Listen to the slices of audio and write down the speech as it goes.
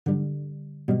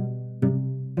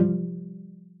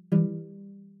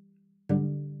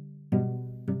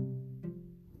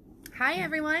Hi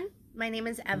everyone, my name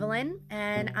is Evelyn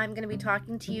and I'm going to be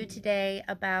talking to you today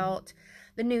about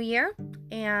the new year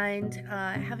and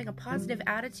having a positive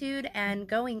attitude and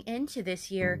going into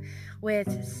this year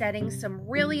with setting some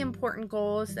really important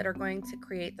goals that are going to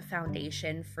create the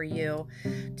foundation for you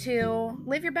to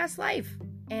live your best life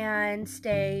and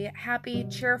stay happy,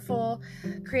 cheerful,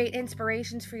 create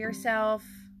inspirations for yourself,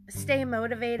 stay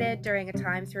motivated during a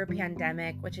time through a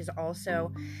pandemic, which is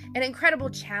also an incredible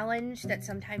challenge that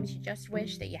sometimes you just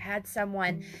wish that you had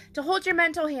someone to hold your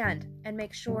mental hand and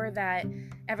make sure that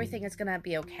everything is going to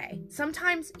be okay.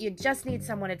 Sometimes you just need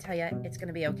someone to tell you it's going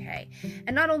to be okay.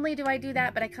 And not only do I do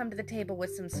that, but I come to the table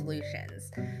with some solutions.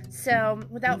 So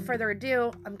without further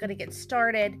ado, I'm going to get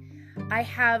started. I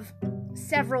have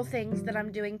several things that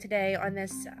I'm doing today on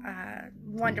this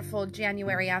wonderful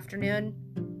January afternoon.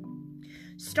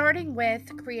 Starting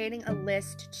with creating a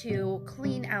list to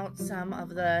clean out some of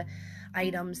the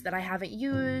items that I haven't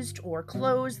used or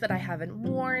clothes that I haven't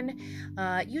worn.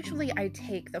 Usually I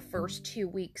take the first 2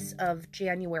 weeks of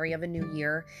January of a new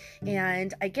year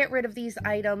and I get rid of these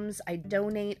items. I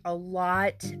donate a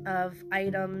lot of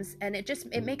items and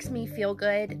it makes me feel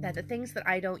good that the things that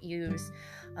I don't use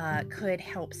could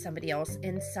help somebody else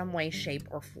in some way, shape,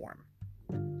 or form.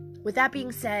 With that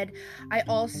being said, I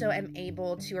also am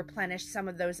able to replenish some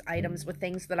of those items with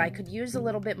things that I could use a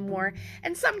little bit more,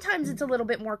 and sometimes it's a little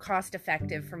bit more cost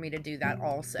effective for me to do that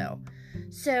also.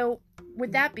 So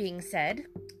with that being said,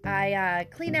 I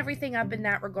clean everything up in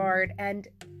that regard and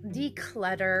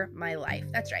declutter my life.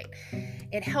 That's right.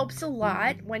 It helps a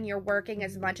lot when you're working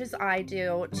as much as I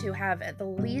do to have the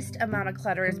least amount of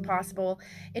clutter as possible.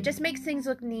 It just makes things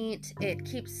look neat. It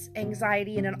keeps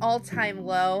anxiety in an all-time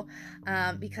low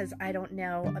because I don't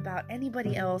know about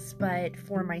anybody else, but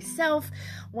for myself,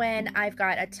 when I've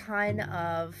got a ton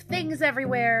of things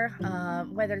everywhere,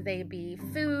 whether they be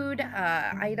food,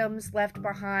 items left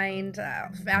behind,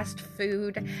 fast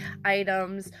food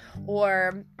items,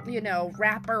 or,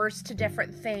 wrappers to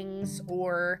different things,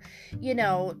 or,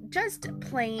 just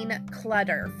plain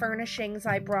clutter, furnishings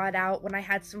I brought out when I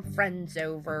had some friends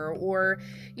over, or,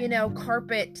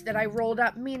 carpet that I rolled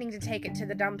up meaning to take it to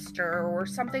the dumpster, or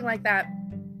something like that,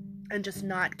 and just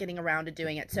not getting around to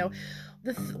doing it. So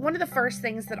one of the first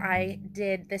things that I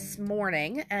did this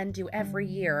morning and do every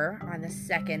year on the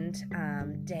second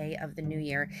day of the new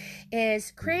year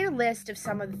is create a list of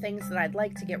some of the things that I'd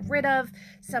like to get rid of,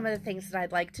 some of the things that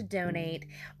I'd like to donate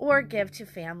or give to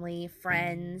family,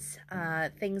 friends,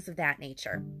 things of that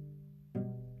nature.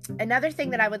 Another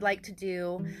thing that I would like to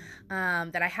do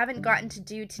that I haven't gotten to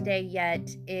do today yet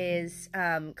is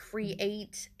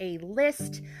create a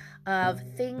list of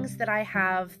things that I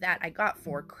have that I got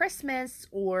for Christmas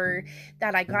or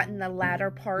that I got in the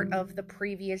latter part of the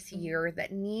previous year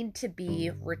that need to be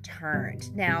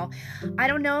returned. Now, I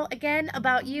don't know again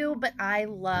about you, but I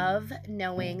love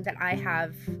knowing that I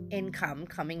have income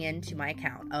coming into my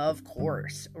account, of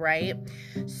course, right?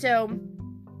 So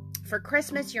for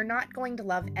Christmas, you're not going to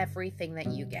love everything that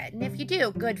you get. And if you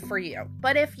do, good for you.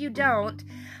 But if you don't,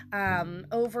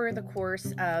 over the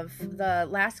course of the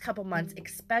last couple months,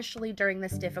 especially during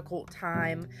this difficult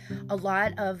time, a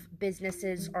lot of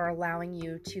businesses are allowing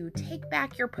you to take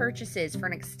back your purchases for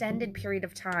an extended period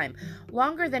of time,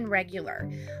 longer than regular.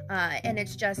 And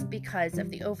it's just because of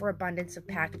the overabundance of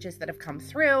packages that have come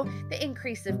through, the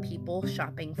increase of people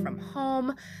shopping from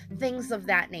home, things of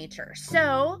that nature.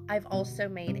 So I've also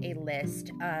made a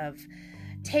list of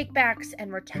takebacks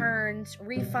and returns,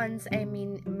 refunds I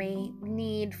may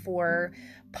need for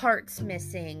parts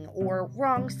missing or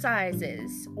wrong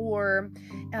sizes or,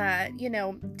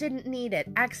 didn't need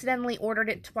it, accidentally ordered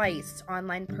it twice.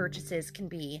 Online purchases can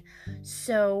be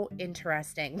so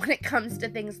interesting when it comes to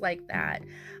things like that.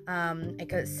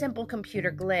 Like a simple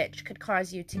computer glitch could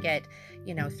cause you to get,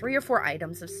 3 or 4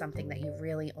 items of something that you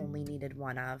really only needed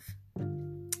one of.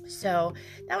 So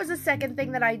that was the second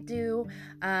thing that I do,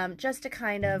 just to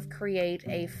kind of create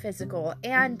a physical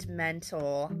and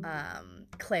mental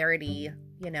clarity,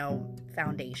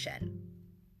 foundation.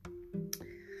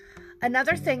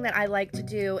 Another thing that I like to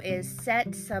do is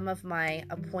set some of my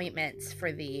appointments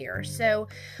for the year. So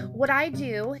what I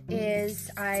do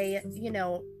is I,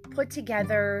 put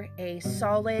together a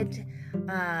solid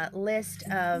list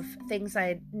of things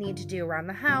I need to do around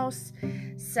the house,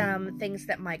 some things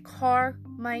that my car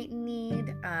might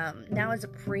need. Now is a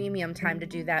premium time to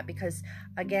do that because,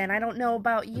 again, I don't know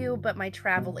about you, but my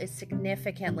travel is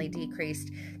significantly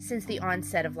decreased since the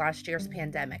onset of last year's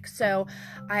pandemic. So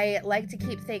I like to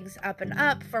keep things up and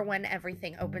up for when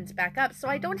everything opens back up so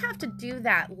I don't have to do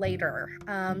that later.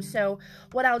 So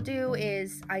what I'll do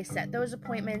is I set those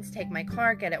appointments, take my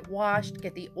car, get it washed,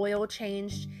 get the oil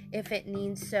changed if it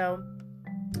needs so.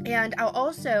 And I'll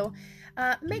also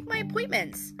make my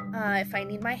appointments if I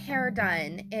need my hair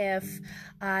done, if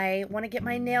I want to get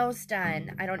my nails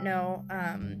done. I don't know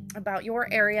about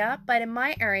your area, but in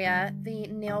my area, the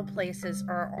nail places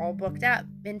are all booked up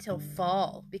until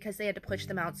fall because they had to push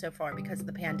them out so far because of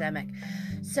the pandemic.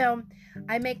 So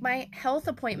I make my health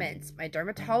appointments, my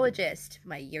dermatologist,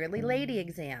 my yearly lady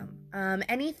exam,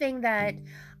 anything that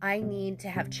I need to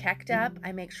have checked up.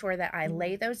 I make sure that I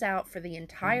lay those out for the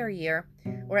entire year,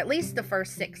 or at least the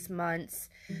first 6 months,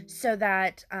 so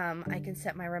that I can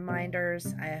set my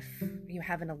reminders. If you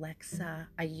have an Alexa,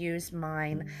 I use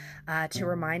mine to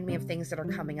remind me of things that are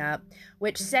coming up,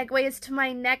 which segues to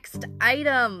my next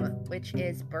item, which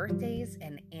is birthdays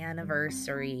and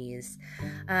anniversaries.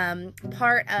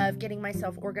 Part of getting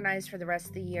myself organized for the rest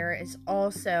of the year is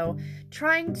also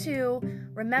trying to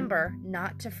remember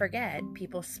not to forget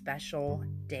people's special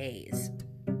days.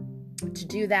 To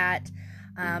do that,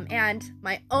 and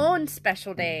my own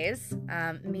special days,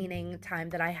 meaning time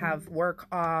that I have work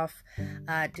off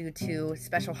due to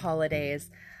special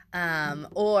holidays,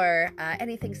 or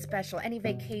anything special, any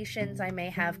vacations I may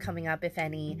have coming up, if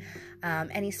any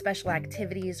special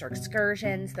activities or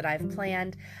excursions that I've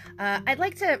planned. I'd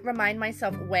like to remind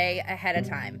myself way ahead of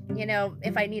time. You know,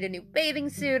 if I need a new bathing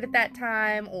suit at that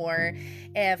time, or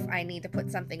if I need to put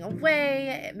something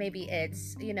away, maybe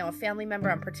it's, you know, a family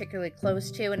member I'm particularly close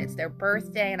to and it's their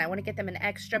birthday and I want to get them an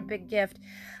extra big gift.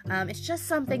 It's just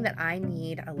something that I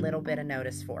need a little bit of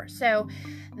notice for. So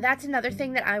that's another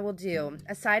thing that I will do.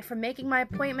 Aside from making my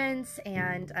appointments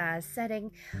and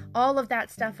setting all of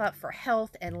that stuff up for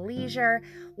health and leisure,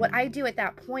 what I do at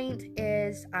that point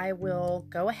is I will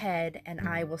go ahead and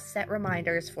I will set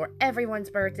reminders for everyone's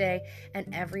birthday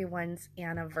and everyone's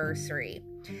anniversary.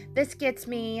 This gets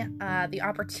me the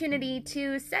opportunity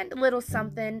to send a little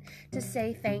something to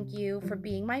say thank you for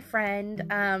being my friend,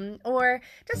 or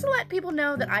just to let people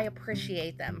know that I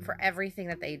appreciate them for everything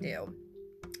that they do.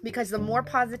 Because the more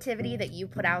positivity that you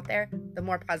put out there, the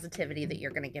more positivity that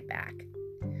you're going to get back.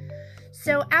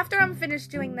 So after I'm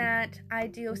finished doing that, I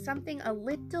do something a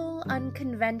little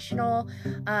unconventional.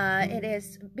 It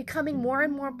is becoming more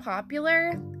and more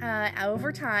popular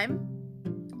over time,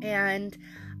 and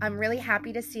I'm really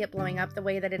happy to see it blowing up the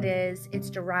way that it is.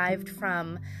 It's derived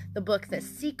from the book The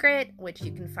Secret, which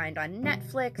you can find on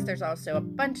Netflix. There's also a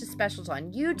bunch of specials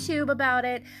on YouTube about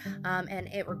it, and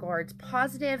it regards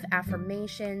positive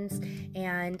affirmations,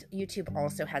 and YouTube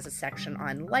also has a section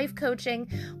on life coaching,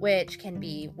 which can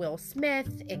be Will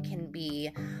Smith, it can be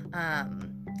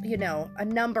a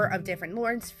number of different.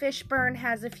 Lawrence Fishburne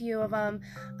has a few of them.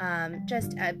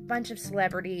 Just a bunch of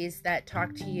celebrities that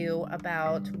talk to you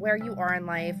about where you are in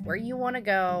life, where you want to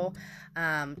go.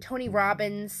 Tony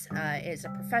Robbins is a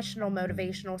professional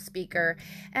motivational speaker,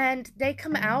 and they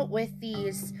come out with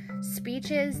these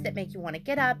speeches that make you want to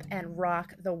get up and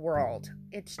rock the world.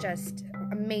 It's just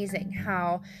amazing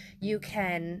how you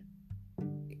can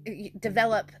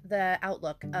develop the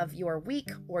outlook of your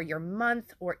week or your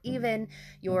month or even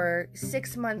your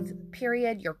 6-month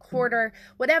period, your quarter,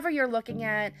 whatever you're looking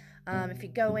at. If you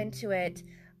go into it,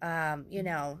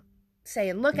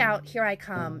 saying, look out, here I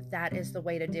come, that is the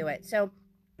way to do it. So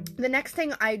the next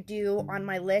thing I do on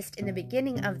my list in the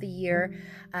beginning of the year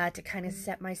to kind of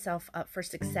set myself up for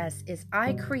success is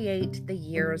I create the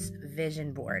year's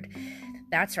vision board.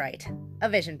 That's right, a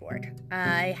vision board.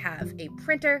 I have a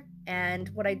printer, and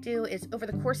what I do is over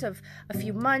the course of a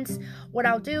few months, what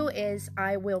I'll do is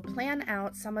I will plan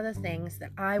out some of the things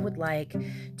that I would like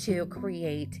to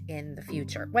create in the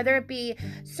future, whether it be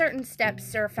certain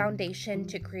steps or foundation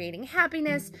to creating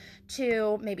happiness,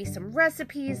 to maybe some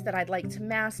recipes that I'd like to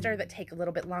master that take a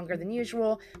little bit longer than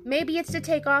usual. Maybe it's to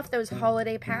take off those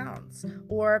holiday pounds,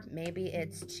 or maybe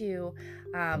it's to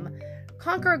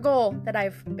conquer a goal that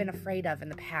I've been afraid of in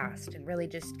the past and really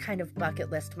just kind of bucket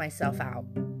list myself out.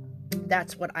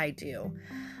 That's what I do.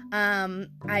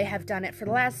 I have done it for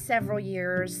the last several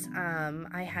years.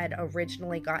 I had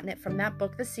originally gotten it from that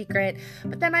book, The Secret,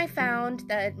 but then I found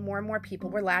that more and more people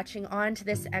were latching on to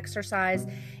this exercise,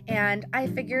 and I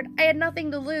figured I had nothing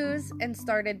to lose and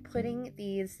started putting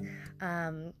these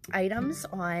items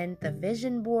on the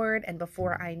vision board, and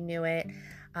before I knew it,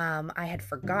 I had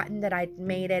forgotten that I'd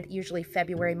made it. Usually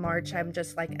February, March, I'm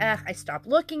just like, I stopped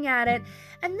looking at it.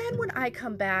 And then when I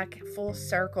come back full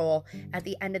circle at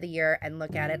the end of the year and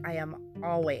look at it, I am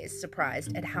always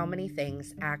surprised at how many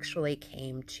things actually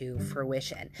came to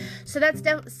fruition. So that's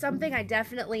something I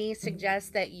definitely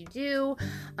suggest that you do.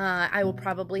 I will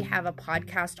probably have a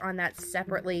podcast on that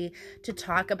separately to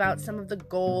talk about some of the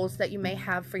goals that you may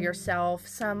have for yourself,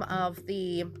 some of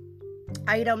the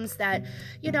items that,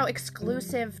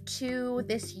 exclusive to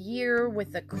this year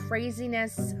with the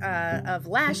craziness of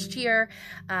last year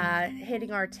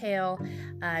hitting our tail,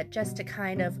 just to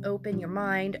kind of open your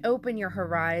mind, open your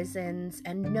horizons,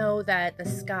 and know that the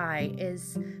sky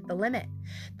is the limit.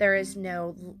 There is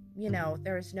no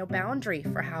boundary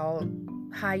for how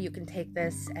high you can take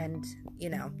this, and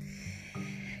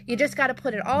you just got to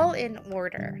put it all in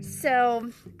order. So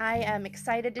I am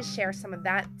excited to share some of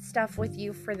that stuff with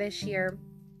you for this year.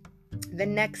 The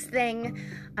next thing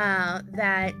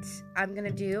that I'm going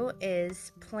to do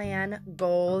is plan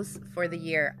goals for the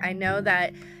year. I know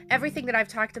that everything that I've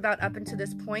talked about up until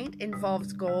this point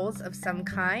involves goals of some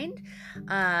kind.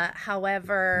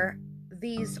 However,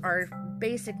 these are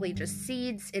basically just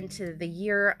seeds into the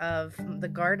year of the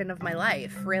garden of my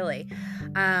life, really.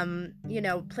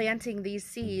 Planting these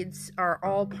seeds are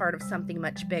all part of something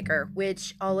much bigger,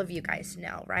 which all of you guys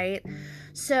know, right?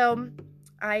 So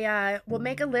I will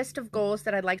make a list of goals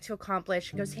that I'd like to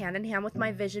accomplish. It goes hand in hand with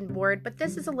my vision board, but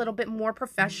this is a little bit more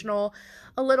professional,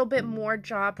 a little bit more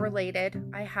job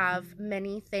related. I have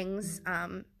many things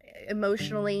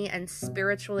emotionally and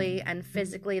spiritually and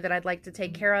physically that I'd like to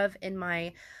take care of in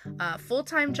my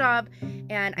full-time job.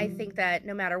 And I think that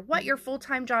no matter what your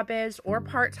full-time job is, or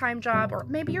part-time job, or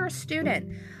maybe you're a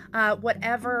student,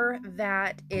 whatever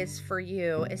that is for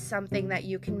you is something that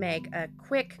you can make a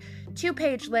quick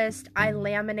 2-page list. I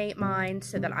laminate mine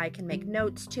so that I can make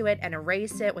notes to it and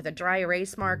erase it with a dry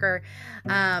erase marker,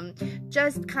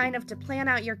 just kind of to plan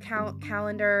out your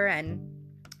calendar. And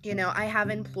I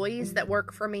have employees that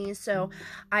work for me, so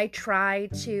I try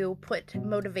to put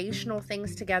motivational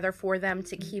things together for them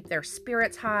to keep their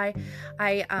spirits high.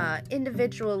 I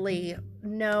individually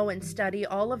know and study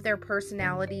all of their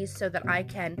personalities so that I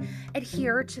can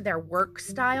adhere to their work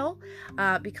style,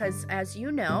 because as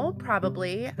you know,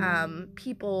 probably,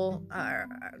 people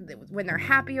when they're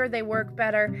happier, they work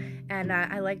better, and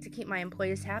I like to keep my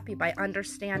employees happy by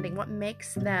understanding what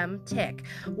makes them tick,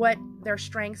 what their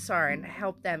strengths are, and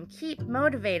help them keep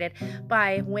motivated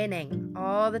by winning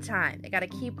all the time. They got to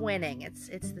keep winning. It's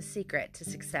the secret to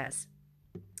success,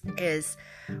 is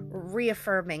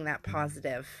reaffirming that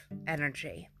positive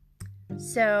energy.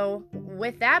 So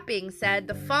with that being said,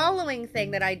 the following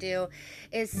thing that I do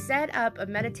is set up a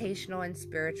meditational and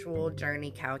spiritual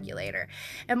journey calculator.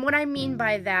 And what I mean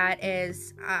by that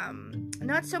is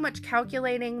not so much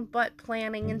calculating, but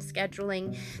planning and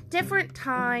scheduling different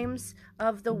times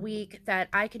of the week that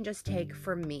I can just take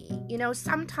for me.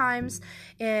 Sometimes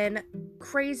in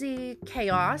crazy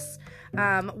chaos,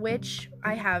 which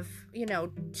I have,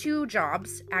 2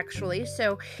 jobs actually.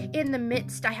 So in the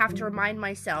midst, I have to remind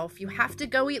myself, you have to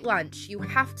go eat lunch. You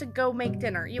have to go make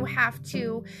dinner. You have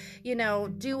to,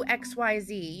 do X, Y,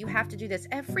 Z. You have to do this.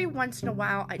 Every once in a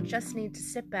while, I just need to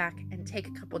sit back and take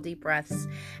a couple deep breaths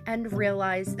and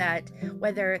realize that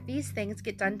whether these things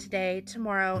get done today,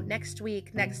 tomorrow, next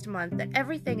week, next month, that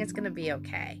everything is going to be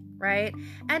okay, right?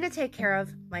 And to take care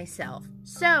of myself.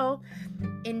 So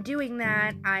in doing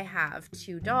that, I have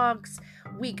 2 dogs.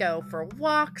 We go for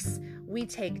walks. We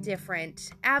take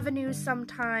different avenues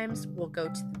sometimes. We'll go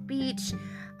to the beach.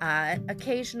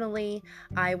 Occasionally,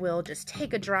 I will just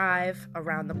take a drive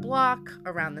around the block,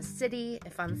 around the city.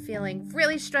 If I'm feeling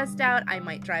really stressed out, I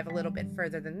might drive a little bit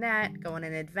further than that, go on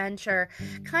an adventure,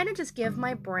 kind of just give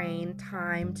my brain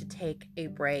time to take a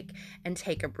break and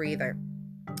take a breather.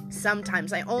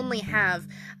 Sometimes I only have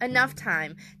enough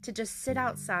time to just sit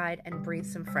outside and breathe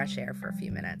some fresh air for a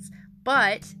few minutes.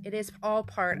 But it is all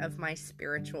part of my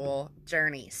spiritual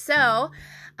journey. So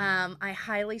I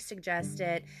highly suggest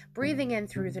it. Breathing in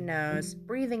through the nose,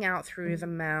 breathing out through the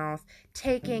mouth,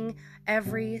 taking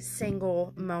every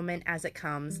single moment as it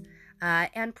comes,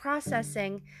 and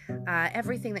processing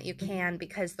everything that you can,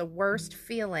 because the worst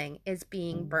feeling is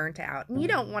being burnt out. And you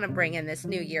don't want to bring in this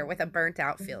new year with a burnt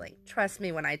out feeling. Trust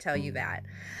me when I tell you that.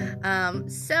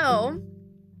 So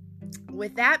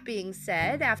with that being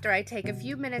said, after I take a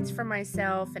few minutes for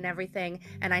myself and everything,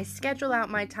 and I schedule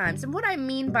out my times, and what I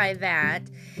mean by that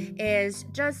is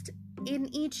just in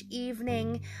each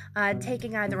evening,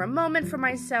 taking either a moment for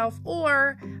myself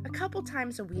or a couple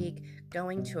times a week,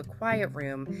 going to a quiet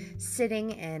room,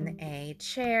 sitting in a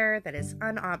chair that is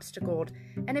unobstacled.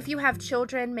 And if you have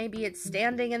children, maybe it's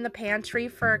standing in the pantry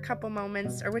for a couple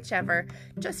moments or whichever.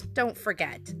 Just don't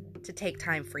forget to take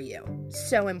time for you.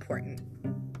 So important.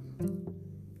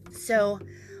 So,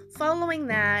 following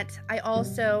that, I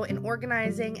also, in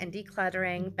organizing and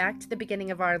decluttering, back to the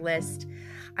beginning of our list,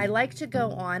 I like to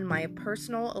go on my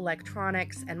personal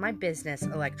electronics and my business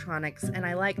electronics, and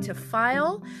I like to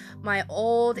file my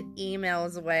old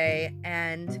emails away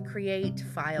and create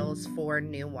files for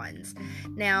new ones.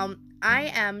 Now,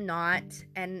 I am not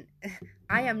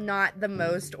the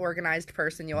most organized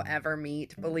person you'll ever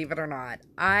meet, believe it or not.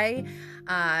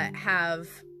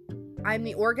 I'm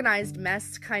the organized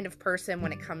mess kind of person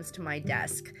when it comes to my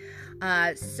desk.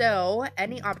 So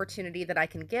any opportunity that I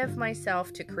can give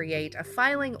myself to create a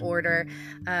filing order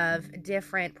of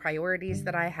different priorities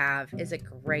that I have is a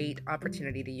great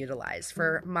opportunity to utilize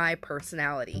for my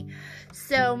personality.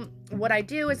 So what I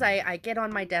do is I get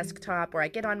on my desktop or I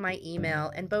get on my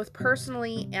email, and both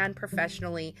personally and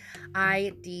professionally,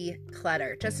 I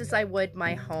declutter just as I would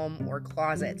my home or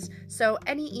closets. So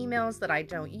any emails that I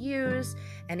don't use,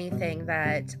 anything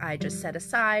that I just set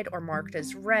aside or marked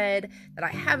as read that I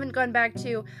haven't gone back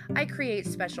to, I create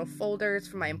special folders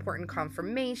for my important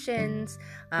confirmations,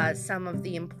 some of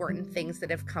the important things that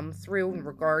have come through in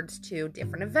regards to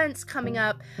different events coming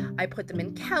up. I put them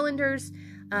in calendars.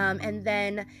 And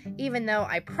then, even though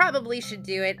I probably should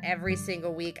do it every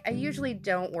single week, I usually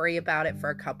don't worry about it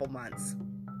for a couple months.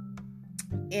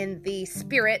 In the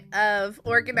spirit of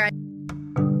organizing